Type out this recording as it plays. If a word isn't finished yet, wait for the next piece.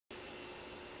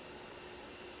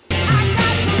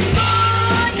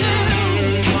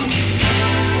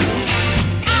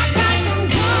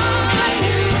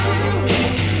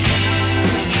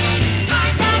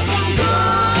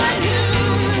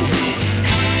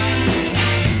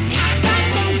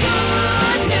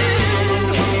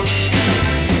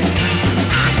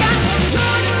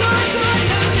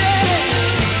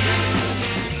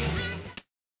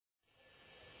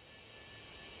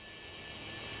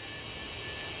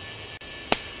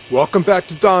Welcome back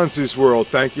to Donzi's World.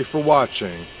 Thank you for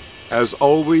watching. As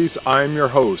always, I am your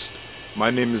host. My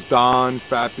name is Don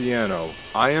Fapiano.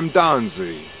 I am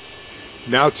Donzi.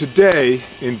 Now today,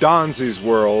 in Donzi's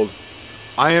World,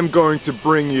 I am going to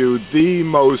bring you the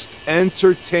most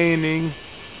entertaining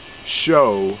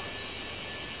show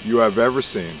you have ever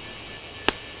seen.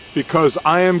 Because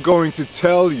I am going to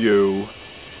tell you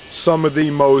some of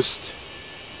the most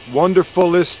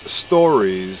wonderfulest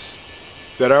stories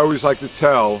that I always like to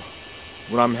tell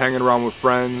when I'm hanging around with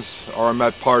friends or I'm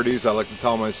at parties. I like to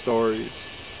tell my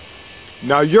stories.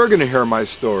 Now you're going to hear my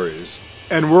stories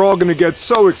and we're all going to get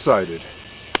so excited.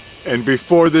 And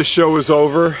before this show is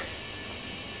over,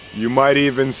 you might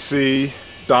even see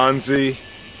Donzi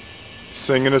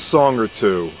singing a song or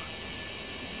two.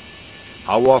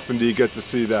 How often do you get to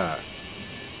see that?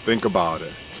 Think about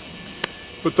it.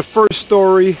 But the first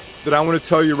story that I want to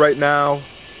tell you right now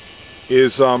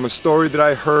is a story that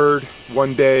I heard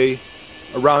one day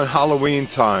around Halloween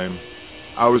time.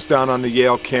 I was down on the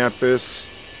Yale campus,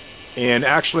 and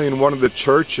actually in one of the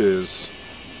churches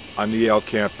on the Yale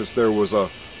campus there was a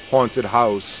haunted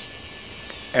house,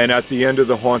 and at the end of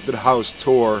the haunted house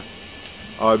tour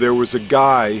there was a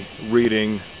guy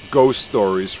reading ghost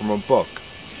stories from a book,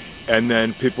 and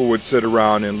then people would sit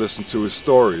around and listen to his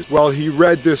stories. Well, he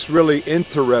read this really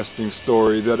interesting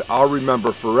story that I'll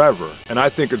remember forever, and I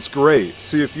think it's great.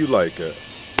 See if you like it.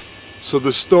 So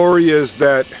the story is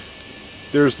that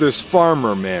there's this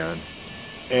farmer man,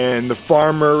 and the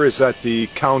farmer is at the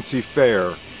county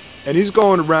fair, and he's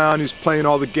going around, he's playing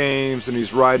all the games, and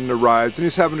he's riding the rides, and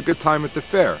he's having a good time at the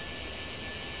fair.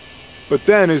 But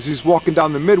then as he's walking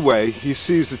down the midway, he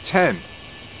sees a tent.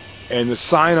 And the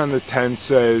sign on the tent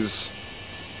says,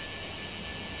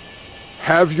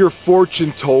 "Have your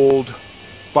fortune told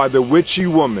by the witchy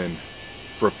woman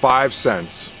for 5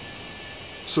 cents."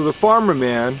 So the farmer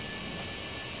man,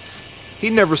 he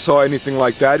never saw anything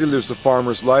like that. He lives a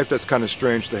farmer's life. That's kind of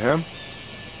strange to him.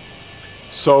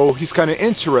 So he's kind of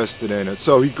interested in it.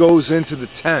 So he goes into the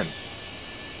tent.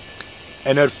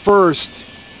 And at first,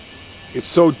 it's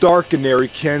so dark in there he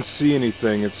can't see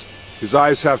anything. His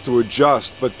eyes have to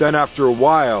adjust, but then after a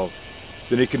while,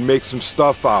 then he can make some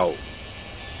stuff out.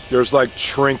 There's like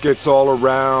trinkets all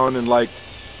around and like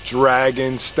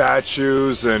dragon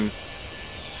statues, and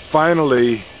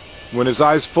finally, when his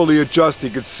eyes fully adjust,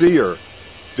 he could see her.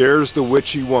 There's the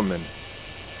witchy woman,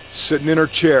 sitting in her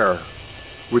chair,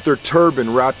 with her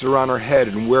turban wrapped around her head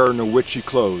and wearing her witchy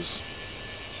clothes.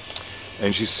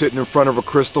 And she's sitting in front of a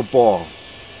crystal ball.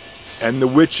 And the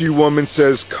witchy woman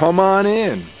says, "Come on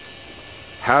in.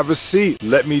 Have a seat.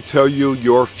 Let me tell you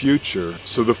your future."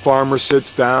 So the farmer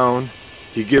sits down.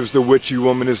 He gives the witchy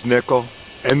woman his nickel.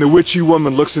 And the witchy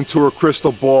woman looks into her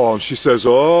crystal ball and she says,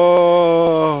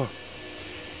 "Oh."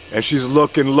 And she's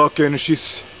looking, and she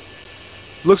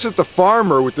looks at the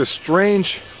farmer with this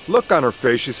strange look on her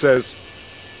face. She says,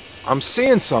 "I'm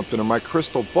seeing something in my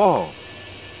crystal ball."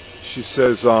 She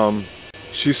says,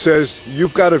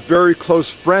 "You've got a very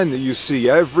close friend that you see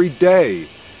every day.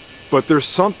 But there's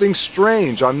something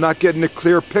strange. I'm not getting a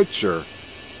clear picture.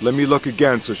 Let me look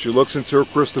again." So she looks into her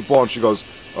crystal ball and she goes,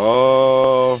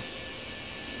 "Oh."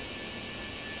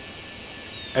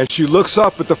 And she looks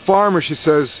up at the farmer. She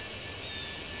says,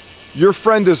 "Your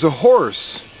friend is a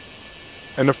horse."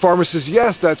 And the farmer says,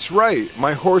 "Yes, that's right.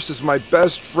 My horse is my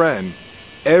best friend.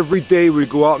 Every day we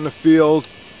go out in the field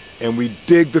and we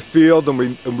dig the field and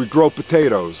we grow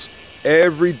potatoes.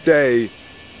 Every day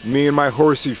me and my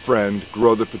horsey friend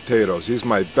grow the potatoes. He's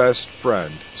my best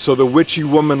friend." So the witchy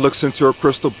woman looks into her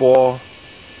crystal ball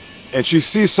and she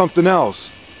sees something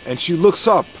else, and she looks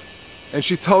up and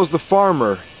she tells the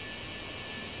farmer,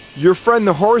 "Your friend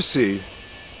the horsey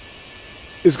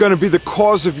is going to be the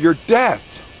cause of your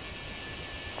death.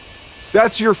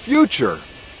 That's your future."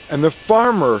 And the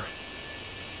farmer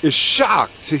is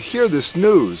shocked to hear this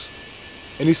news,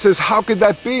 and he says, "How could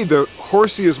that be? The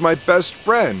horsey is my best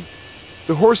friend.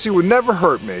 The horsey would never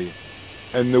hurt me."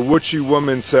 And the witchy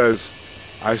woman says,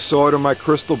 "I saw it in my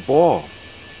crystal ball.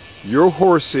 Your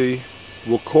horsey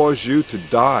will cause you to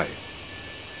die."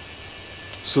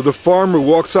 So the farmer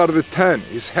walks out of the tent.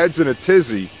 His head's in a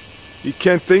tizzy. He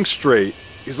can't think straight.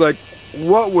 He's like,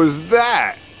 "What was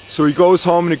that?" So he goes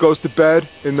home and he goes to bed.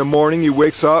 In the morning he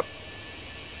wakes up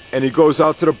and he goes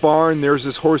out to the barn. There's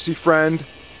his horsey friend,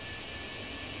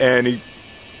 and he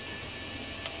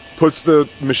puts the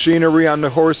machinery on the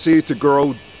horsey to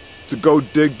go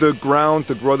dig the ground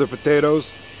to grow the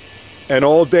potatoes. And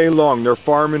all day long they're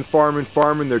farming.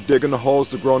 They're digging the holes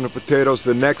to grow the potatoes.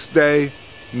 The next day,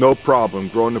 no problem,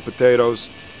 growing the potatoes.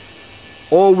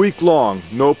 All week long,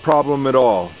 no problem at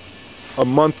all. A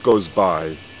month goes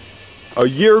by. A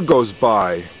year goes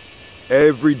by.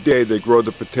 Every day they grow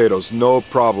the potatoes, no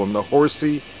problem. The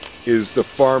horsey is the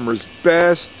farmer's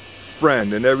best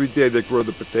friend, and every day they grow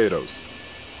the potatoes.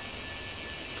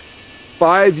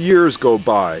 5 years go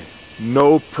by,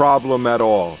 no problem at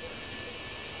all.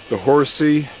 The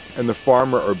horsey and the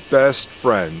farmer are best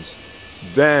friends.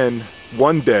 Then,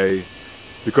 one day,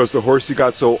 because the horsey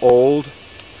got so old,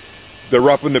 they're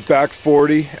up in the back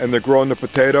 40 and they're growing the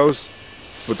potatoes,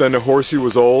 but then the horsey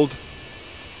was old,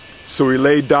 so he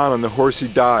laid down and the horsey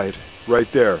died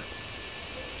right there.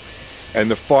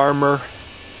 And the farmer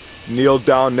kneeled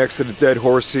down next to the dead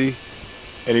horsey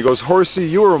and he goes, "Horsey,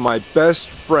 you were my best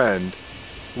friend.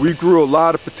 We grew a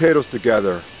lot of potatoes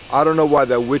together. I don't know why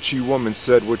that witchy woman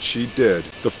said what she did."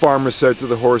 The farmer said to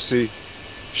the horsey,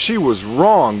 "She was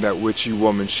wrong, that witchy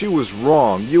woman. She was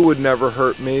wrong. You would never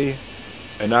hurt me,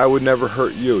 and I would never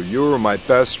hurt you. You were my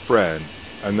best friend."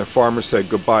 And the farmer said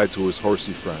goodbye to his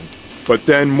horsey friend. But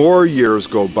then more years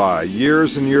go by.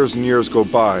 Years and years and years go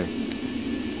by.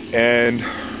 And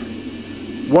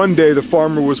one day the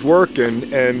farmer was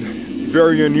working, and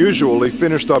very unusually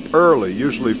finished up early.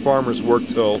 Usually farmers work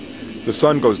till the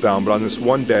sun goes down, but on this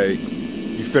one day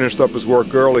he finished up his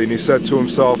work early, and he said to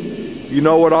himself, "You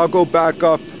know what, I'll go back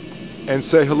up and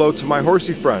say hello to my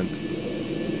horsey friend."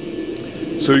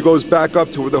 So he goes back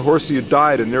up to where the horsey had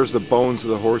died, and there's the bones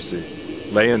of the horsey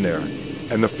laying there.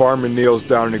 And the farmer kneels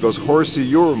down and he goes, "Horsey,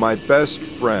 you were my best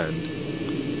friend."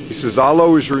 He says, "I'll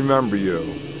always remember you.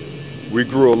 We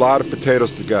grew a lot of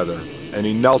potatoes together." And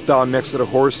he knelt down next to the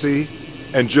horsey,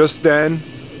 and just then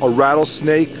a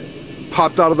rattlesnake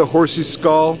popped out of the horsey's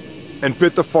skull and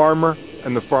bit the farmer,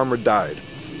 and the farmer died.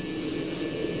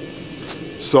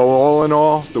 So all in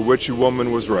all, the witchy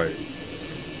woman was right.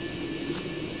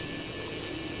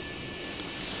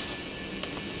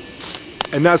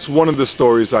 And that's one of the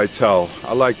stories I tell.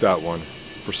 I like that one.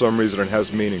 For some reason it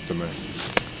has meaning to me.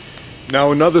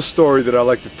 Now another story that I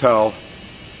like to tell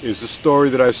is a story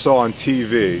that I saw on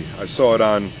TV. I saw it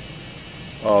on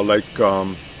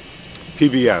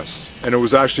PBS, and it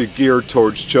was actually geared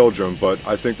towards children, but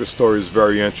I think the story is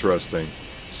very interesting.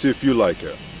 See if you like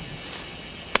it.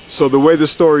 So the way the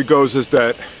story goes is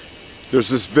that there's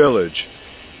this village,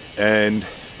 and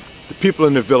the people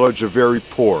in the village are very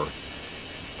poor.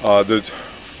 The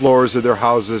floors of their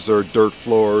houses are dirt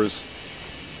floors,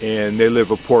 and they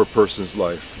live a poor person's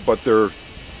life. But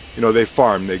they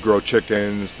farm, they grow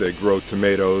chickens, they grow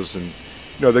tomatoes, and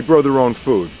they grow their own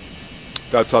food.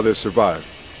 That's how they survive.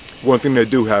 One thing they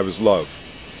do have is love.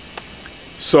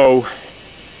 So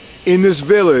in this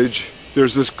village,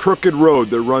 there's this crooked road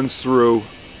that runs through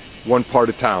one part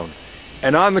of town.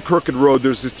 And on the crooked road,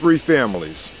 there's these 3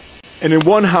 families. And in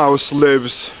one house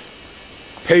lives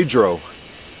Pedro.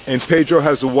 And Pedro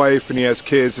has a wife, and he has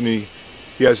kids, and he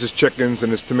has his chickens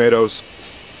and his tomatoes.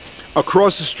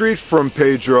 Across the street from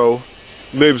Pedro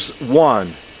lives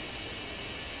Juan.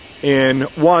 And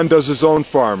Juan does his own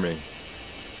farming.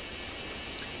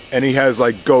 And he has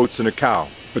like goats and a cow.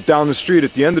 But down the street,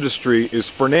 at the end of the street, is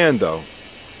Fernando.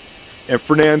 And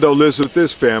Fernando lives with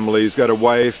his family. He's got a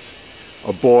wife,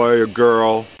 a boy, a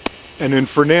girl. And in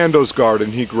Fernando's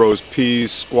garden, he grows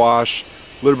peas, squash,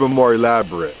 a little bit more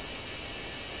elaborate.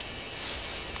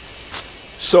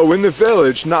 So in the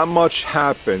village, not much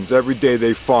happens. Every day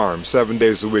they farm. 7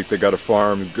 days a week they got to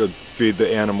farm, feed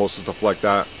the animals and stuff like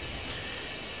that.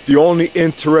 The only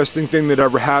interesting thing that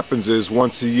ever happens is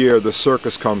once a year the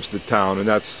circus comes to town, and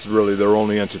that's really their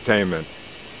only entertainment.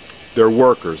 They're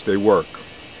workers, they work.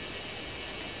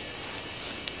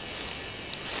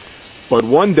 But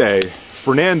one day,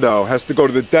 Fernando has to go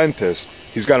to the dentist.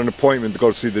 He's got an appointment to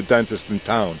go see the dentist in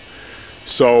town.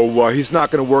 So he's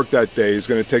not going to work that day. He's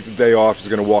going to take the day off. He's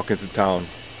going to walk into town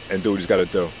and do what he's got to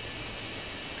do.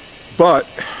 But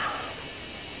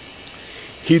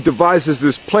he devises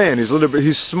this plan.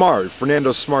 He's smart.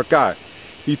 Fernando's a smart guy.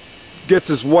 He gets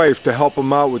his wife to help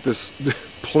him out with this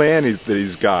plan that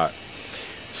he's got.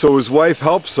 So his wife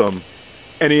helps him,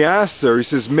 and he asks her, he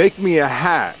says, "Make me a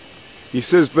hat." He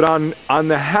says, "But on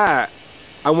the hat,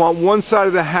 I want one side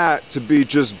of the hat to be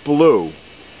just blue.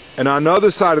 And on the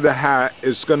other side of the hat,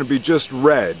 it's going to be just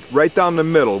red, right down the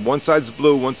middle. One side's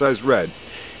blue, one side's red."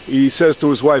 He says to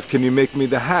his wife, "Can you make me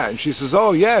the hat?" And she says,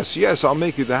 "Oh, yes, I'll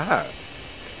make you the hat."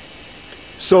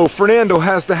 So Fernando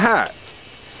has the hat.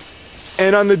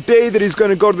 And on the day that he's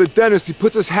going to go to the dentist, he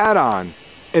puts his hat on.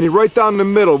 And he right down the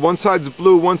middle, one side's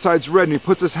blue, one side's red, and he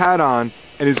puts his hat on,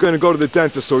 and he's going to go to the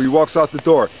dentist. So he walks out the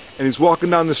door, and he's walking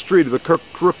down the street of the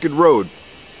crooked road.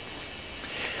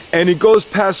 And he goes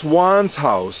past Juan's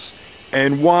house,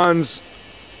 and Juan's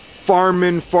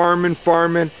farming.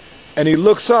 And he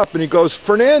looks up and he goes,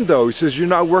 Fernando, he says, you're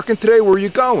not working today? Where are you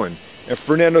going? And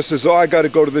Fernando says, oh, I got to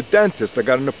go to the dentist. I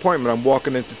got an appointment. I'm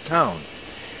walking into town.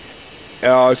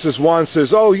 Juan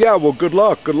says, oh, yeah, well, good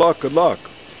luck, good luck, good luck.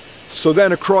 So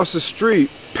then across the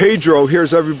street, Pedro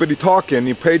hears everybody talking.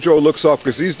 And Pedro looks up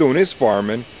because he's doing his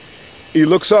farming. He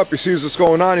looks up, he sees what's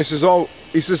going on. He says, oh,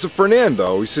 he says to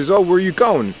Fernando, he says, oh, where are you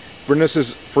going?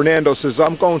 Fernando says,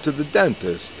 I'm going to the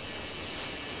dentist.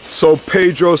 So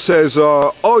Pedro says,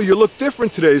 oh, you look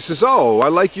different today. He says, oh, I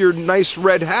like your nice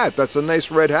red hat. That's a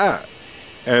nice red hat.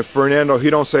 And Fernando, he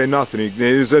don't say nothing.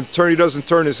 He doesn't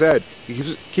turn his head.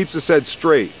 He keeps his head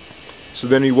straight. So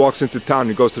then he walks into town and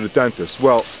he goes to the dentist.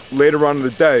 Well, later on in the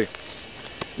day,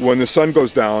 when the sun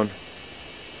goes down,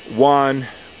 Juan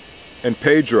and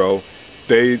Pedro,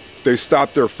 they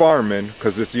stop their farming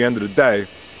because it's the end of the day.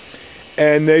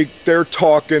 And they're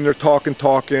talking,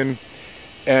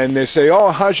 and they say, oh,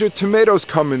 how's your tomatoes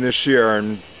coming this year?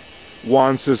 And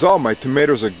Juan says, oh, my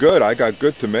tomatoes are good. I got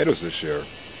good tomatoes this year.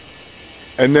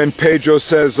 And then Pedro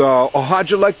says, oh,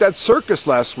 how'd you like that circus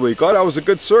last week? Oh, that was a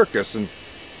good circus.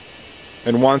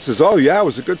 And Juan says, oh, yeah, it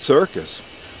was a good circus.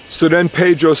 So then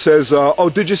Pedro says, oh,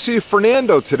 did you see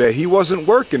Fernando today? He wasn't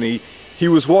working. He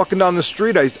was walking down the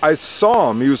street. I saw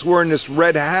him. He was wearing this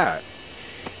red hat.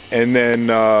 And then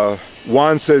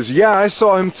Juan says, yeah, I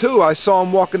saw him too. I saw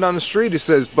him walking down the street. He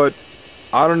says, but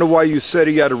I don't know why you said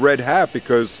he had a red hat,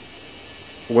 because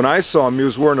when I saw him, he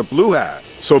was wearing a blue hat.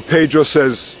 So Pedro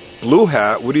says, blue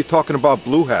hat? What are you talking about,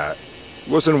 blue hat?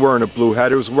 He wasn't wearing a blue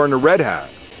hat. He was wearing a red hat.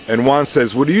 And Juan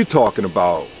says, what are you talking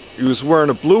about? He was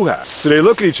wearing a blue hat. So they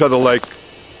look at each other like,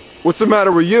 what's the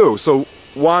matter with you? So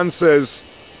Juan says,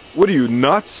 what are you,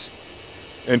 nuts?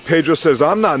 And Pedro says,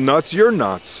 I'm not nuts, you're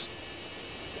nuts.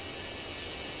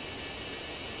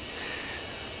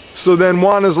 So then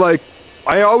Juan is like,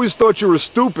 I always thought you were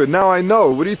stupid, now I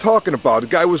know. What are you talking about? The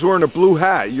guy was wearing a blue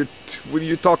hat. What are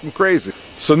you talking crazy?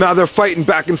 So now they're fighting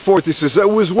back and forth. He says, I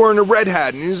was wearing a red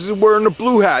hat, and he was wearing a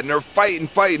blue hat, and they're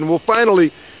fighting. Well,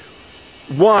 finally,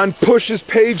 Juan pushes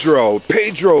Pedro.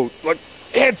 Pedro, like,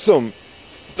 hits him.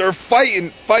 They're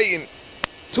fighting.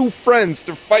 Two friends,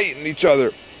 they're fighting each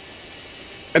other.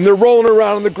 And they're rolling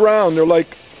around on the ground.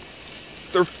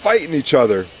 They're fighting each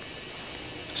other.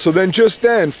 So then just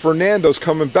then, Fernando's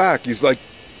coming back. He's like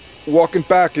walking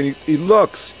back and he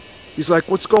looks. He's like,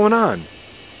 what's going on?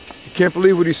 He can't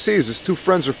believe what he sees. His two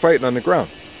friends are fighting on the ground.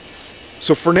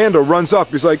 So Fernando runs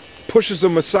up. He's like, pushes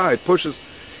him aside,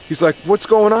 He's like, what's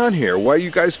going on here? Why are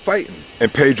you guys fighting?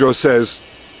 And Pedro says,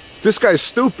 this guy's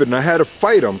stupid and I had to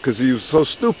fight him because he was so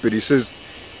stupid. He says,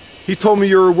 he told me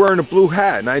you were wearing a blue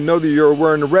hat and I know that you were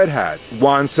wearing a red hat.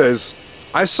 Juan says,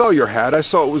 I saw your hat. I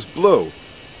saw it was blue.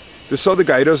 This other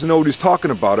guy, he doesn't know what he's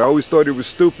talking about. I always thought he was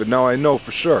stupid. Now I know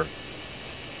for sure.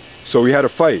 So we had a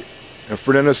fight. And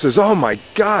Fernando says, oh my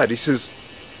God. He says,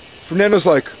 Fernando's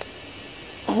like,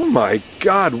 oh my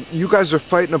God, you guys are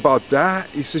fighting about that?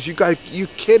 He says, you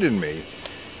kidding me?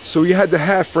 So he had the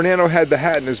hat. Fernando had the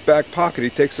hat in his back pocket. He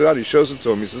takes it out. He shows it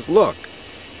to him. He says, look.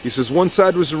 He says, one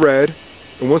side was red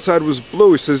and one side was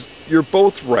blue. He says, you're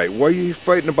both right. Why are you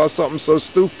fighting about something so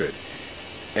stupid?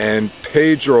 And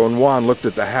Pedro and Juan looked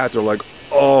at the hat. They're like,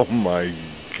 oh my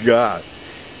God.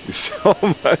 He said,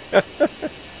 oh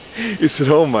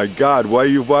my God, why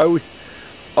we?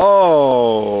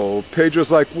 Oh,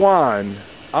 Pedro's like, Juan,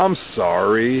 I'm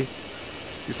sorry.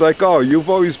 He's like, oh, you've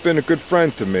always been a good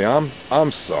friend to me.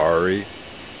 I'm sorry.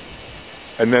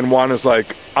 And then Juan is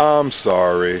like, I'm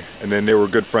sorry. And then they were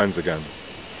good friends again.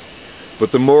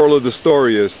 But the moral of the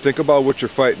story is, think about what you're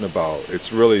fighting about.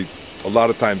 It's really, a lot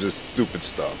of times it's stupid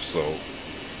stuff. So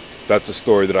that's a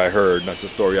story that I heard, and that's a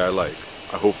story I like.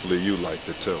 Hopefully you liked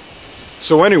it too.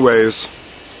 So anyways,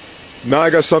 now I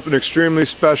got something extremely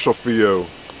special for you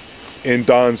in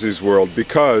Donzi's world,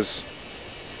 because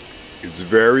it's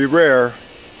very rare,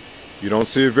 you don't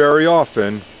see it very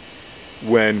often,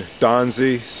 when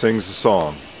Donzi sings a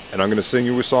song. And I'm going to sing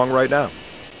you a song right now.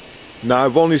 Now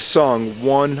I've only sung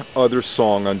one other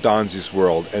song on Donzi's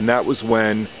world, and that was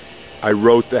when I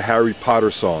wrote the Harry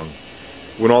Potter song.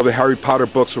 When all the Harry Potter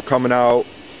books were coming out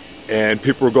and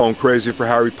people were going crazy for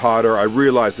Harry Potter, I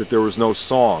realized that there was no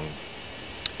song.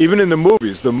 Even in the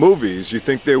movies, you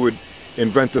think they would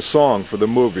invent a song for the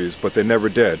movies, but they never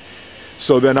did.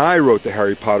 So then I wrote the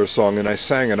Harry Potter song and I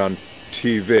sang it on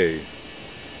TV.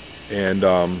 And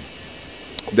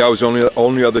that was the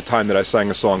only other time that I sang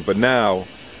a song. But now,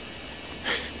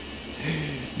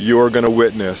 you're going to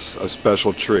witness a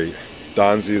special treat.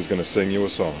 Donzi is going to sing you a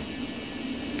song.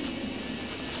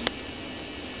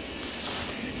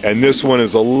 And this one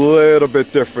is a little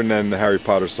bit different than the Harry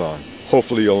Potter song.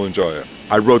 Hopefully you'll enjoy it.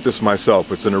 I wrote this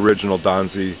myself. It's an original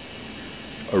Donzi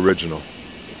original.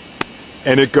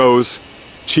 And it goes,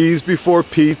 cheese before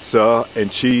pizza,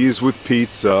 and cheese with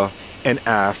pizza, and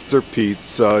after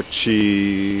pizza,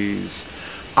 cheese.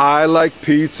 I like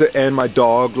pizza and my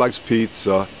dog likes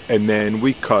pizza, and then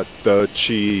we cut the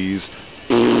cheese.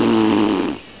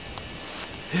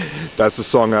 That's the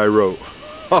song I wrote.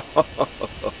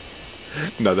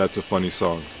 No, that's a funny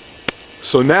song.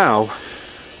 So now,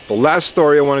 the last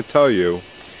story I want to tell you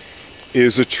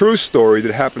is a true story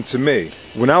that happened to me.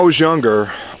 When I was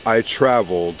younger, I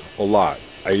traveled a lot.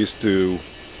 I used to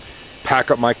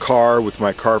pack up my car with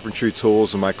my carpentry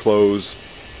tools and my clothes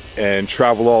and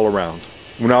travel all around.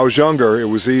 When I was younger, it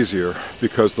was easier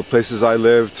because the places I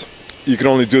lived, you can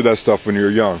only do that stuff when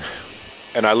you're young.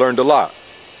 And I learned a lot.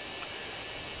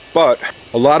 But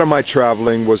a lot of my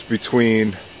traveling was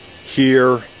between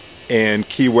here and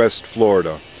Key West,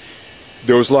 Florida.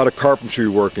 There was a lot of carpentry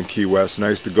work in Key West, and I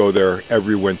used to go there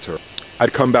every winter.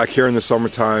 I'd come back here in the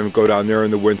summertime, go down there in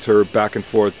the winter, back and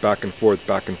forth, back and forth,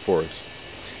 back and forth.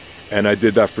 And I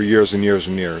did that for years and years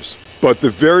and years. But the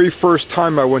very first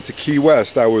time I went to Key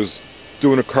West, I was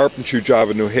doing a carpentry job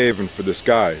in New Haven for this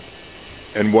guy.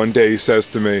 And one day he says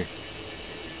to me,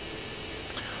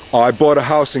 oh, I bought a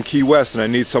house in Key West and I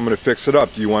need someone to fix it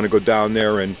up. Do you want to go down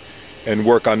there and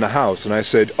work on the house? And I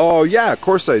said, oh yeah, of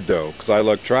course I do, because I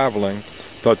like traveling.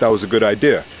 Thought that was a good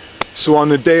idea. So on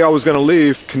the day I was going to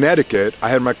leave Connecticut, I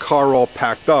had my car all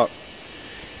packed up,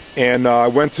 and I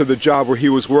went to the job where he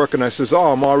was working. I says,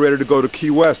 oh, I'm all ready to go to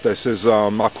Key West. I says,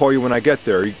 I'll call you when I get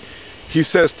there. He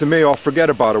says to me, oh, forget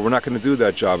about it. We're not going to do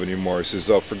that job anymore. He says,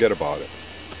 oh, forget about it.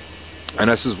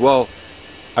 And I says, well,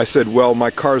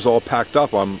 my car's all packed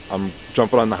up. I'm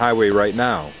jumping on the highway right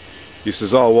now. He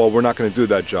says, oh, well, we're not going to do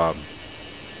that job.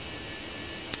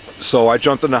 So I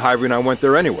jumped on the highway and I went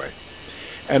there anyway.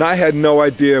 And I had no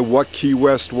idea what Key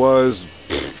West was,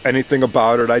 anything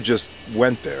about it. I just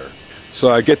went there. So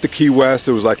I get to Key West.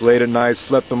 It was like late at night,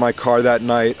 slept in my car that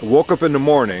night. Woke up in the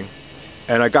morning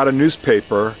and I got a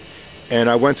newspaper and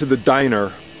I went to the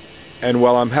diner, and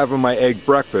while I'm having my egg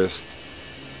breakfast,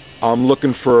 I'm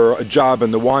looking for a job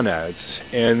in the want ads,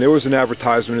 and there was an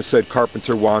advertisement that said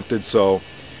carpenter wanted. So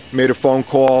made a phone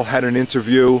call, had an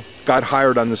interview, got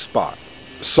hired on the spot.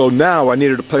 So now I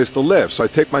needed a place to live. So I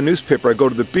take my newspaper, I go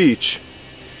to the beach,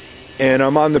 and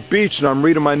I'm on the beach and I'm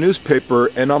reading my newspaper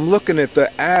and I'm looking at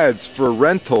the ads for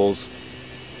rentals,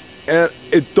 and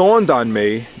it dawned on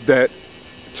me that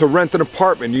to rent an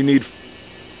apartment you need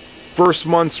first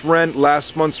month's rent,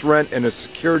 last month's rent, and a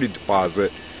security deposit.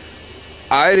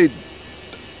 I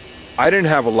didn't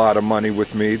have a lot of money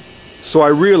with me, so I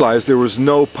realized there was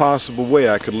no possible way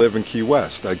I could live in Key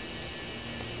West.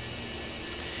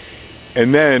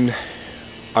 And then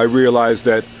I realized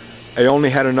that I only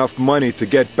had enough money to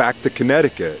get back to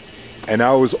Connecticut, and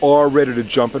I was all ready to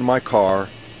jump in my car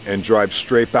and drive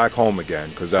straight back home again,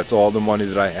 because that's all the money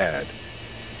that I had.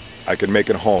 I could make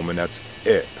it home, and that's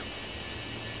it.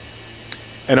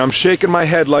 And I'm shaking my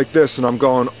head like this, and I'm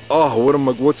going, oh,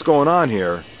 what's going on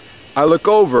here? I look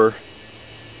over,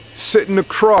 sitting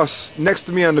across next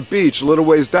to me on the beach, a little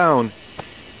ways down,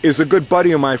 is a good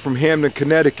buddy of mine from Hamden,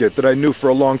 Connecticut, that I knew for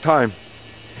a long time.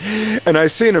 And I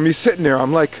seen him, he's sitting there,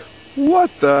 I'm like, what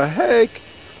the heck?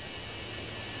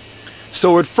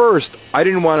 So at first, I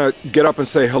didn't want to get up and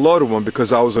say hello to him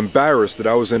because I was embarrassed that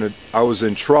I was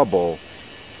in trouble,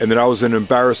 and that I was in an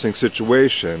embarrassing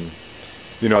situation.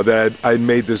 You know, that I'd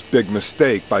made this big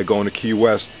mistake by going to Key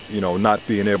West, you know, not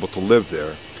being able to live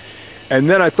there. And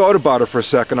then I thought about it for a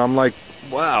second. I'm like,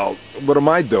 wow, what am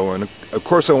I doing? Of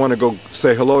course I want to go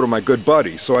say hello to my good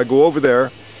buddy. So I go over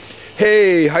there.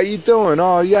 Hey, how you doing?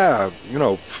 Oh yeah, you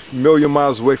know, a million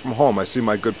miles away from home, I see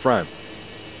my good friend.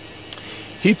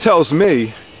 He tells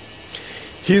me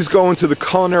he's going to the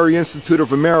Culinary Institute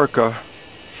of America,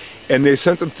 and they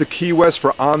sent him to Key West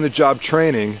for on-the-job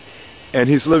training, and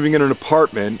he's living in an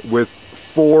apartment with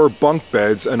 4 bunk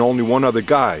beds and only one other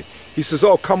guy. He says,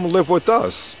 oh, come live with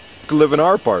us. You can live in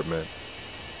our apartment.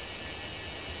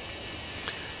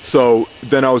 So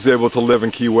then I was able to live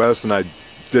in Key West, and I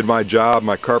did my job,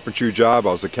 my carpentry job.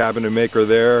 I was a cabinet maker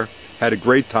there. Had a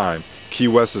great time. Key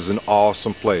West is an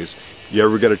awesome place. You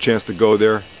ever get a chance to go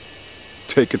there?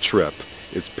 Take a trip.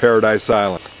 It's Paradise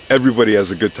Island. Everybody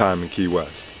has a good time in Key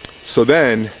West. So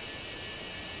then,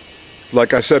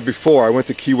 like I said before, I went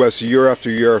to Key West year after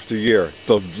year after year.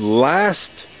 The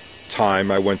last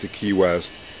time I went to Key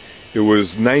West, it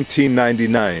was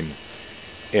 1999.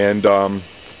 And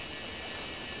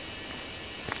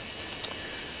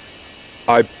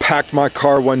I packed my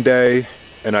car one day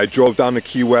and I drove down to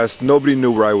Key West. Nobody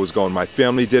knew where I was going. My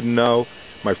family didn't know.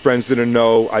 My friends didn't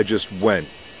know. I just went.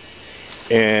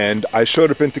 And I showed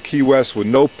up into Key West with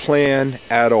no plan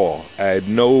at all. I had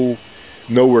nowhere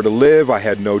to live. I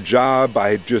had no job.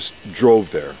 I just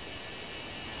drove there.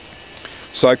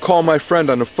 So I called my friend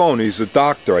on the phone. He's a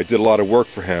doctor. I did a lot of work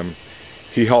for him.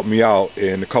 He helped me out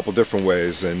in a couple different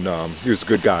ways, and he was a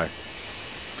good guy.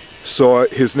 So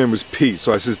his name was Pete.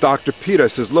 So I says, Dr. Pete, I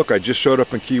says, look, I just showed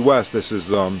up in Key West. This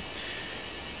is,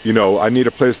 you know, I need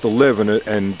a place to live,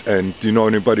 and do you know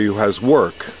anybody who has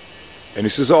work? And he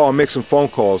says, oh, I'll make some phone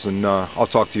calls, and I'll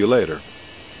talk to you later.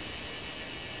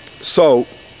 So,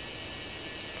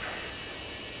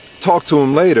 talk to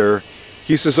him later.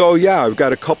 He says, oh yeah, I've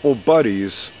got a couple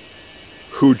buddies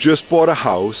who just bought a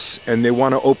house, and they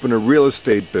want to open a real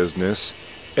estate business,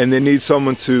 and they need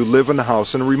someone to live in the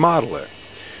house and remodel it.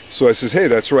 So I says, hey,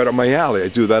 that's right up my alley. I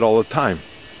do that all the time.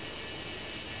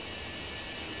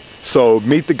 So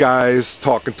meet the guys,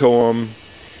 talking to them.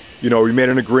 You know, we made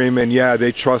an agreement. Yeah,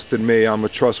 they trusted me. I'm a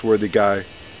trustworthy guy.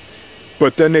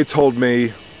 But then they told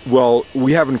me, well,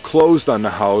 we haven't closed on the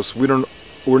house. We're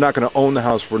not going to own the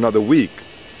house for another week.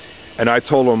 And I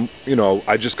told them, you know,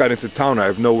 I just got into town. I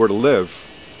have nowhere to live.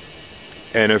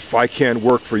 And if I can't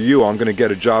work for you, I'm going to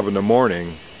get a job in the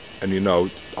morning, and, you know,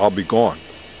 I'll be gone.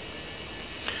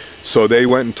 So they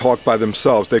went and talked by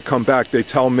themselves. They come back. They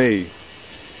tell me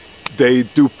they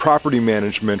do property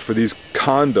management for these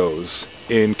condos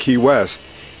in Key West,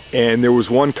 and there was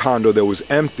one condo that was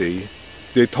empty.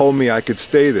 They told me I could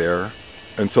stay there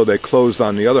until they closed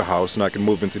on the other house, and I can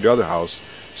move into the other house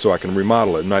so I can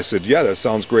remodel it. And I said, yeah, that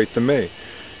sounds great to me.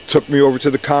 Took me over to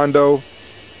the condo,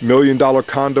 $1 million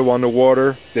condo on the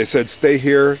water. They said, stay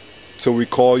here till we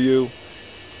call you.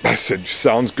 I said,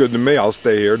 sounds good to me. I'll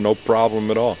stay here, no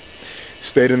problem at all.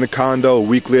 Stayed in the condo. A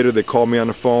week later, they called me on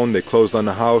the phone. They closed on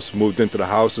the house, moved into the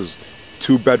house. It was a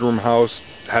 2-bedroom house,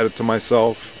 had it to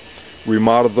myself,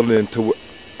 remodeled it into,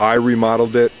 I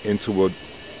remodeled it into a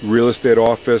real estate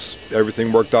office.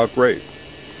 Everything worked out great.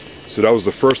 So that was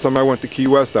the first time I went to Key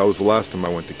West. That was the last time I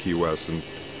went to Key West, and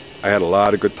I had a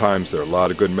lot of good times there, a lot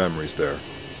of good memories there.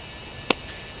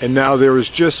 And now there is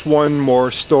just one more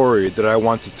story that I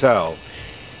want to tell,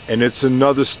 and it's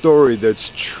another story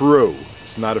that's true.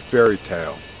 It's not a fairy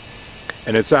tale,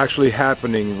 and it's actually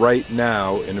happening right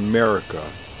now in America.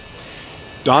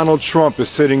 Donald Trump is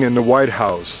sitting in the White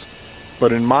House,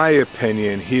 but in my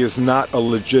opinion, he is not a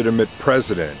legitimate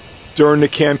president. During the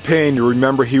campaign, you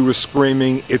remember he was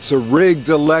screaming, it's a rigged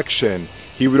election.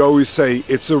 He would always say,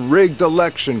 it's a rigged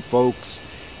election, folks.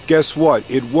 Guess what?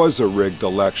 It was a rigged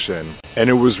election, and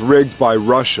it was rigged by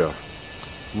Russia.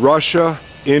 Russia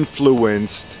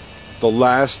influenced the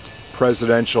last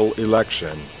presidential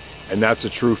election, and that's a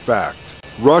true fact.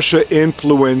 Russia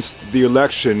influenced the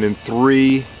election in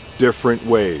 3 different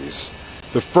ways.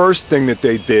 The first thing that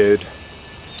they did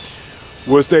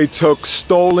was they took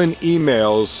stolen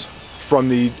emails from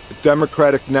the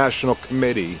Democratic National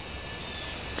Committee,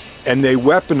 and they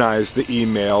weaponized the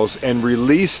emails and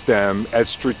released them at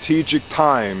strategic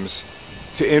times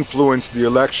to influence the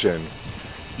election.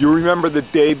 You remember the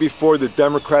day before the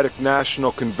Democratic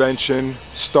National Convention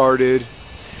started,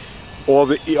 all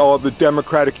the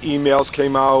Democratic emails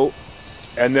came out,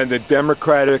 and then the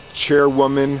Democratic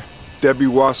chairwoman, Debbie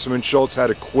Wasserman Schultz, had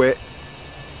to quit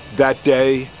that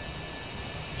day.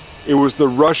 It was the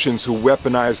Russians who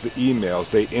weaponized the emails.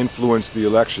 They influenced the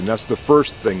election. That's the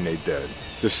first thing they did.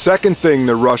 The second thing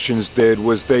the Russians did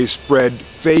was they spread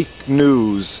fake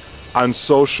news on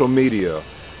social media,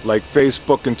 like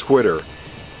Facebook and Twitter.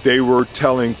 They were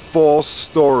telling false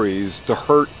stories to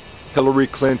hurt Hillary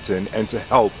Clinton and to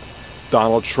help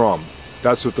Donald Trump.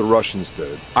 That's what the Russians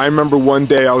did. I remember one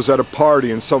day I was at a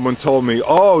party and someone told me,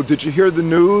 oh, did you hear the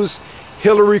news?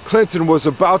 Hillary Clinton was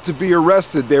about to be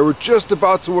arrested. They were just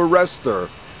about to arrest her.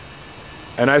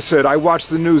 And I said, I watch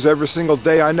the news every single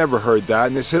day. I never heard that.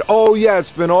 And they said, oh yeah,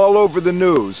 it's been all over the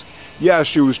news. Yeah,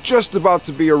 she was just about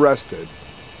to be arrested.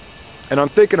 And I'm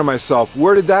thinking to myself,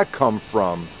 where did that come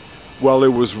from? Well, it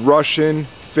was Russian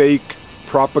fake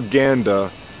propaganda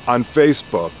on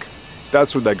Facebook.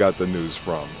 That's where they got the news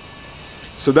from.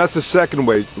 So that's the second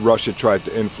way Russia tried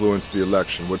to influence the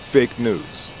election, with fake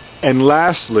news. And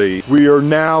lastly, we are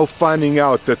now finding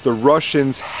out that the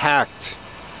Russians hacked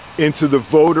into the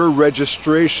voter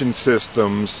registration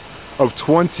systems of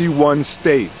 21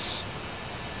 states.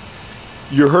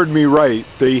 You heard me right.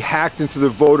 They hacked into the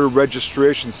voter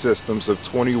registration systems of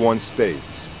 21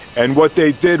 states. And what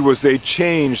they did was they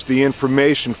changed the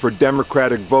information for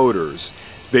Democratic voters.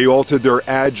 They altered their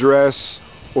address,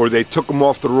 or they took them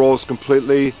off the rolls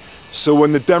completely. So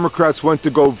when the Democrats went to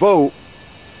go vote,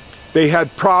 they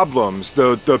had problems.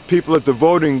 The people at the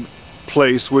voting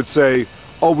place would say,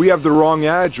 oh, we have the wrong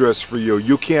address for you,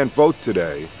 you can't vote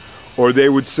today. Or they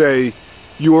would say,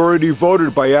 you already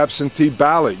voted by absentee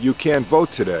ballot, you can't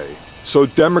vote today. So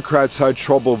Democrats had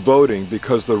trouble voting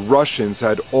because the Russians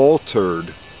had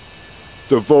altered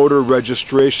the voter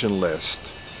registration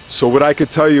list. So what I could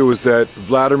tell you is that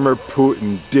Vladimir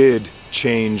Putin did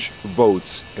change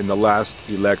votes in the last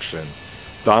election.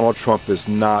 Donald Trump is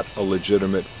not a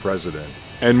legitimate president.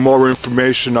 And more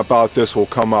information about this will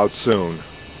come out soon.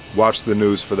 Watch the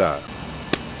news for that.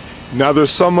 Now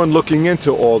there's someone looking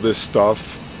into all this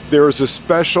stuff. There is a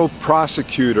special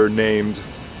prosecutor named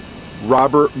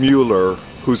Robert Mueller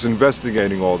who's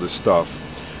investigating all this stuff.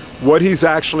 What he's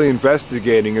actually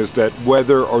investigating is that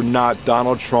whether or not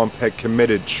Donald Trump had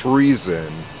committed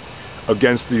treason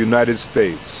against the United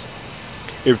States.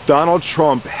 If Donald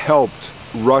Trump helped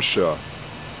Russia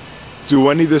do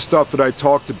any of the stuff that I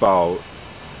talked about,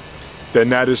 then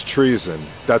that is treason.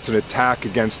 That's an attack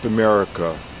against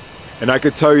America. And I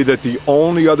could tell you that the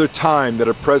only other time that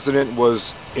a president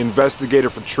was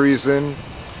investigated for treason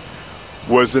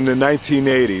was in the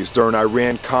 1980s during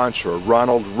Iran-Contra.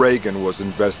 Ronald Reagan was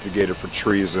investigated for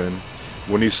treason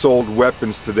when he sold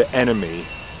weapons to the enemy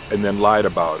and then lied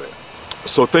about it.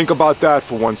 So think about that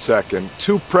for 1 second.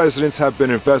 2 presidents have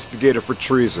been investigated for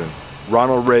treason,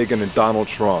 Ronald Reagan and Donald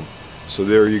Trump. So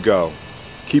there you go.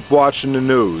 Keep watching the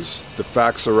news. The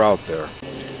facts are out there.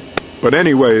 But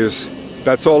anyways,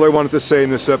 that's all I wanted to say in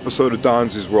this episode of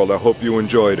Donzi's World. I hope you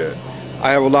enjoyed it.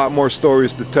 I have a lot more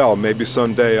stories to tell. Maybe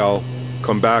someday I'll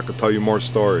come back and tell you more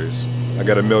stories. I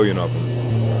got a million of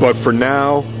them. But for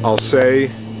now, I'll say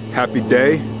happy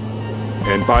day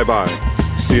and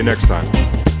bye-bye. See you next time.